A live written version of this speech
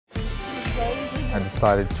I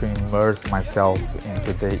decided to immerse myself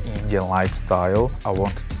into the Indian lifestyle. I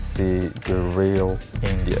wanted to see the real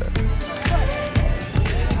India.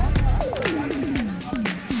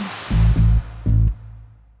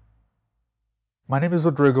 My name is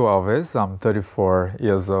Rodrigo Alves. I'm 34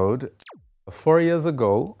 years old. 4 years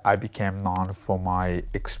ago, I became known for my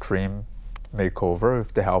extreme makeover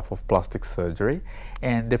with the help of plastic surgery,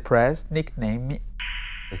 and the press nicknamed me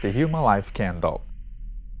as the human life candle.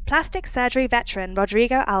 Plastic surgery veteran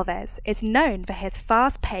Rodrigo Alves is known for his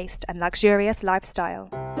fast-paced and luxurious lifestyle.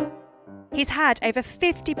 He's had over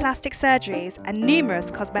 50 plastic surgeries and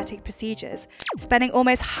numerous cosmetic procedures, spending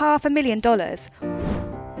almost $500,000,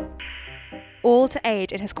 all to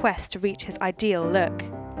aid in his quest to reach his ideal look.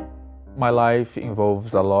 My life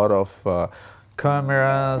involves a lot of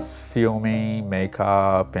cameras, filming,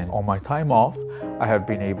 makeup, and on my time off, I have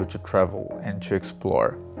been able to travel and to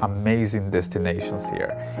explore amazing destinations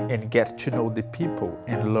here and get to know the people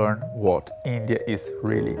and learn what India is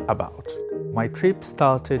really about. My trip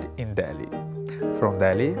started in Delhi. From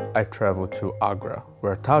Delhi, I traveled to Agra,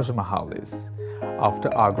 where Taj Mahal is.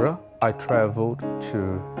 After Agra, I traveled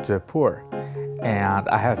to Jaipur, and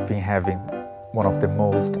I have been having one of the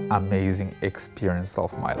most amazing experiences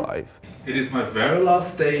of my life. It is my very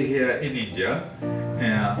last day here in India,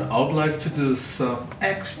 and I would like to do some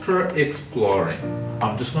extra exploring.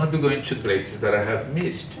 I'm just going to be going to places that I have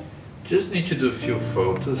missed. Just need to do a few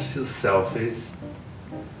photos, few selfies.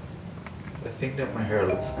 I think that my hair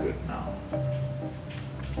looks good now.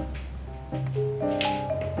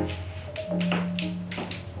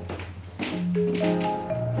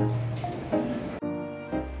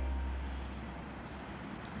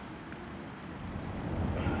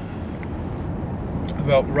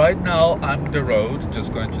 Well, right now I'm on the road,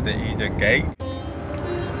 just going to the Indian gate.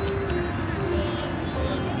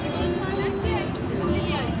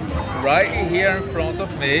 Right here in front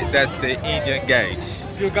of me, that's the Indian gate.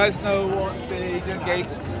 Do you guys know what the Indian gate,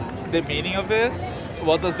 the meaning of it?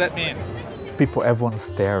 What does that mean? Everyone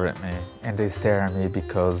stare at me, and they stare at me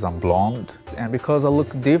because I'm blonde and because I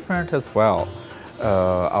look different as well.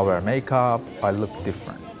 I wear makeup, I look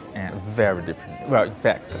different. And very different. Well, in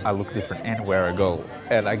fact, I look different anywhere I go.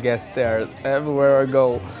 And I guess there's everywhere I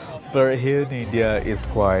go. But here in India is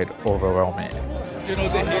quite overwhelming. Do you know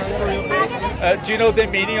the history of it? Do you know the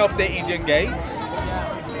meaning of the Indian gate?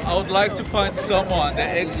 I would like to find someone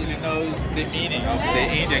that actually knows the meaning of the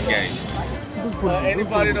Indian gate.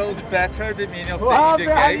 Anybody knows better the meaning of the Indian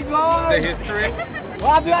gate? The history?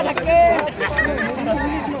 Right.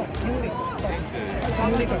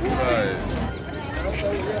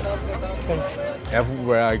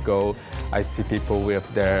 Everywhere I go, I see people with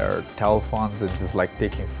their telephones and just like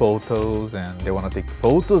taking photos, and they want to take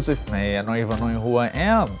photos with me and not even knowing who I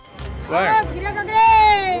am. Right.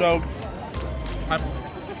 So I'm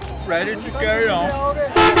ready to carry on.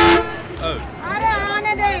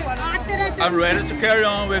 I'm ready to carry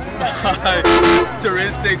on with my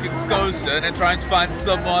touristic excursion and trying to find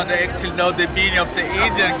someone that actually knows the meaning of the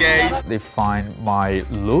Indian gate. They find my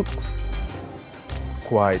looks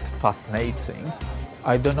quite fascinating.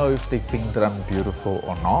 I don't know if they think that I'm beautiful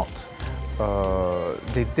or not.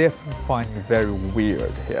 They definitely find me very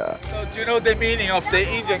weird here. So do you know the meaning of the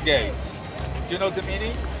Indian gate? Do you know the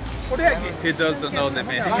meaning? He doesn't know the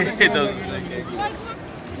meaning. He doesn't know.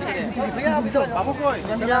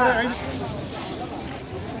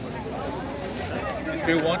 It's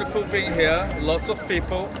been wonderful being here. Lots of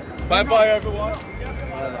people. Bye bye everyone.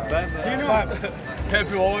 Bye bye. Have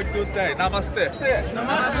you all a good day. Namaste.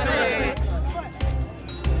 Namaste.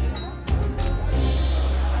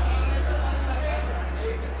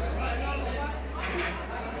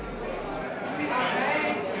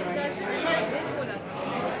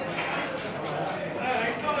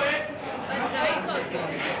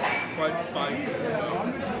 Quite spicy.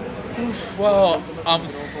 Well, I'm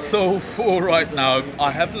so full right now.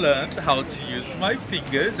 I have learned how to use my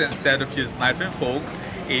fingers instead of use knife and forks,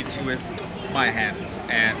 eating with my hand,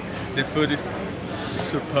 and the food is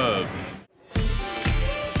superb.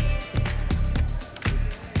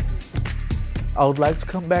 I would like to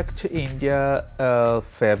come back to India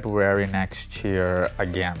February next year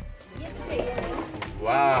again.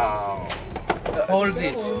 Wow. Hold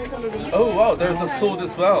it. Oh wow, there's a sword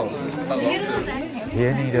as well. Here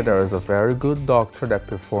in India there is a very good doctor that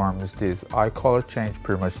performs this eye color change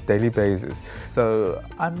pretty much daily basis. So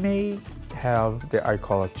I may have the eye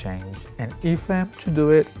color change, and if I am to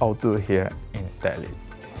do it, I'll do it here in Delhi.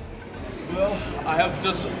 Well, I have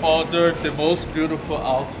just ordered the most beautiful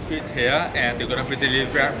outfit here, and they're gonna be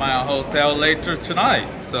delivered at my hotel later tonight.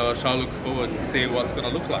 So I shall look forward to see what's gonna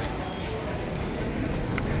look like.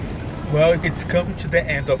 Well, it's coming to the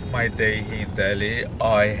end of my day here in Delhi.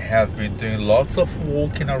 I have been doing lots of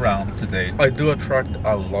walking around today. I do attract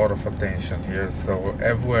a lot of attention here, so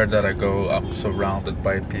everywhere that I go, I'm surrounded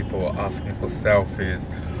by people asking for selfies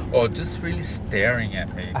or just really staring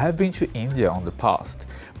at me. I have been to India in the past,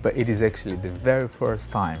 but it is actually the very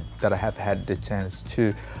first time that I have had the chance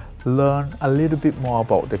to learn a little bit more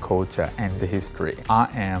about the culture and the history. I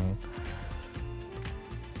am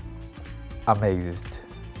amazed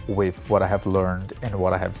with what I have learned and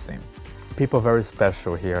what I have seen. People are very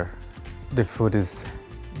special here. The food is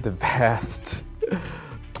the best.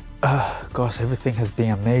 Gosh, everything has been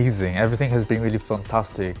amazing. Everything has been really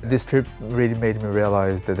fantastic. This trip really made me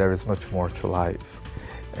realize that there is much more to life.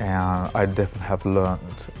 And I definitely have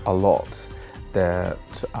learned a lot that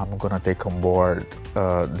I'm gonna take on board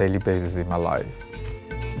daily basis in my life.